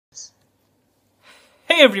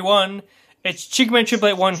everyone, it's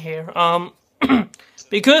ChickenMan888 here.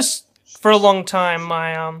 Because for a long time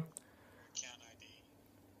my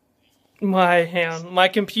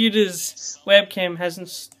computer's webcam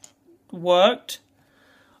hasn't worked.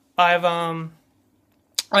 I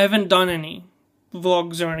haven't done any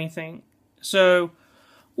vlogs or anything. So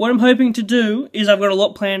what I'm hoping to do is I've got a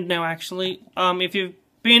lot planned now actually. If you've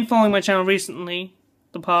been following my channel recently,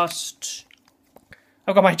 I've got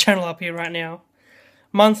my channel up here right now.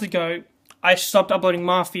 A month ago, I stopped uploading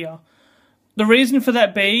Mafia. The reason for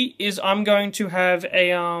that is I'm going to have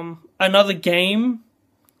a another game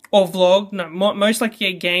or vlog. No, most likely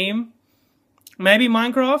a game. Maybe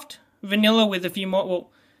Minecraft vanilla with a few more.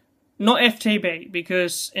 Well, not FTB,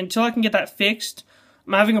 because until I can get that fixed,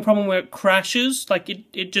 I'm having a problem where it crashes. Like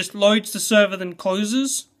it just loads the server then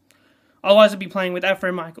closes. Otherwise, I'd be playing with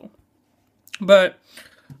Afro Michael. But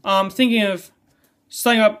I'm thinking of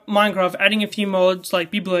starting up Minecraft, adding a few mods like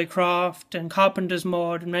Bibliocraft and Carpenter's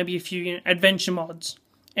mod, and maybe a few adventure mods.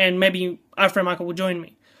 And maybe Afro Michael will join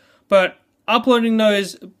me. But uploading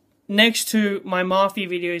those next to my Mafia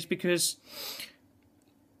videos, because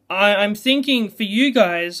I'm thinking for you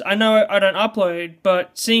guys, I know I don't upload,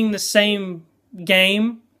 but seeing the same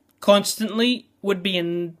game constantly would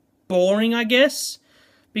be boring, I guess,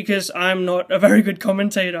 because I'm not a very good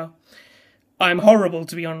commentator. I'm horrible,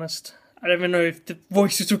 to be honest. I don't even know if the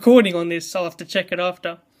voice is recording on this. I'll have to check it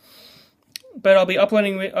after. But I'll be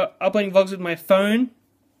uploading vlogs with my phone.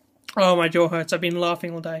 Oh, my jaw hurts. I've been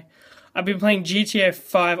laughing all day. I've been playing GTA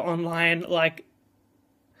 5 online, like,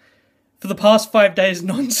 for the past 5 days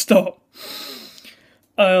non-stop.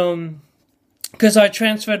 Because I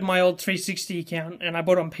transferred my old 360 account, and I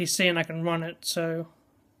bought it on PC, and I can run it, so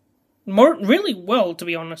really well, to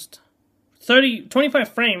be honest. 25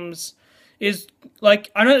 frames is, like,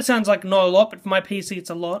 I know it sounds like not a lot, but for my PC it's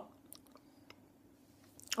a lot.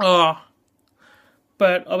 But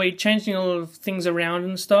I'll be changing a lot of things around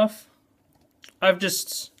and stuff. I've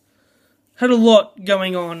just had a lot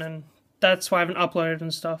going on, and that's why I haven't uploaded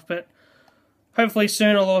and stuff, but hopefully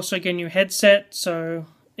soon I'll also get a new headset, so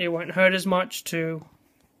it won't hurt as much to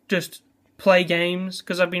just play games,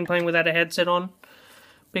 because I've been playing without a headset on,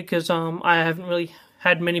 because I haven't really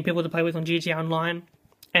had many people to play with on GTA Online,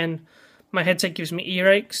 and my headset gives me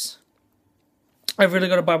earaches. I've really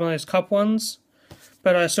got to buy one of those cup ones,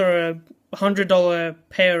 but I saw a $100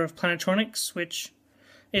 pair of Plantronics, which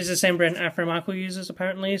is the same brand Afro Michael uses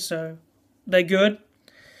apparently, so they're good.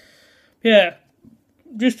 Yeah,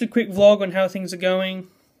 just a quick vlog on how things are going.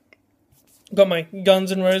 Got my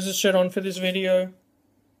Guns N' Roses shirt on for this video.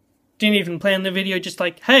 Didn't even plan the video, just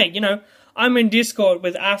like, hey, you know, I'm in Discord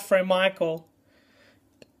with Afro Michael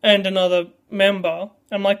and another member.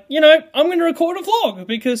 I'm like, you know, I'm going to record a vlog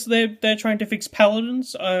because they're trying to fix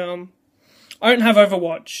Paladins. I don't have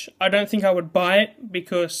Overwatch. I don't think I would buy it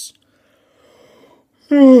because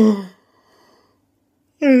I'm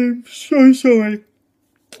so sorry.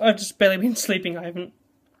 I've just barely been sleeping. I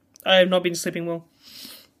have not been sleeping well.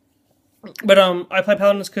 But I play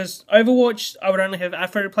Paladins because Overwatch I would only have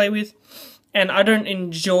Afro to play with, and I don't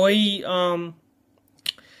enjoy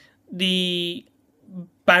the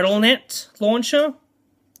Battle.net launcher. I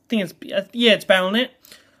think it's Battle.net.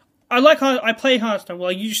 I play Hearthstone. Well,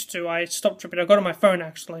 I used to. I stopped tripping. I got it on my phone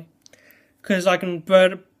actually, because I can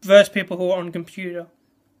verse people who are on computer.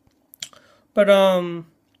 But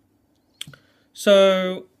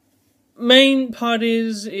so main part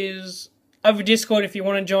is I have a Discord if you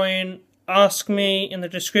want to join. Ask me in the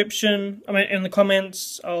description. I mean, in the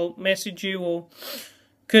comments. I'll message you, or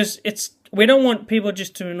because we don't want people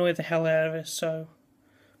just to annoy the hell out of us. So,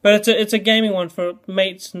 but it's a gaming one for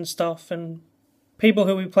mates and stuff and people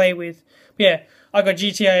who we play with. But yeah, I got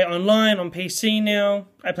GTA Online on PC now.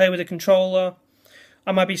 I play with a controller.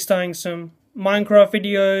 I might be starting some Minecraft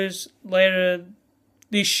videos later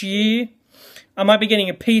this year. I might be getting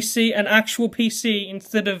a PC, an actual PC,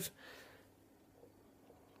 instead of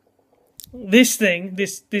this thing,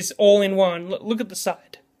 this all-in-one. Look at the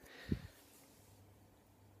side.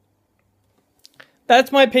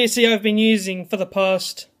 That's my PC I've been using for the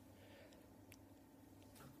past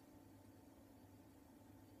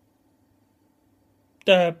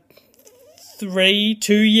 2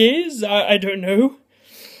 years. I don't know.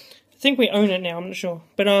 I think we own it now. I'm not sure,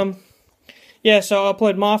 but yeah. So I'll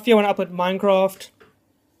upload Mafia and upload Minecraft,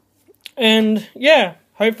 and yeah,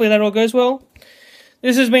 hopefully that all goes well.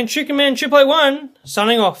 This has been ChickenMan888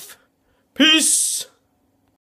 signing off. Peace.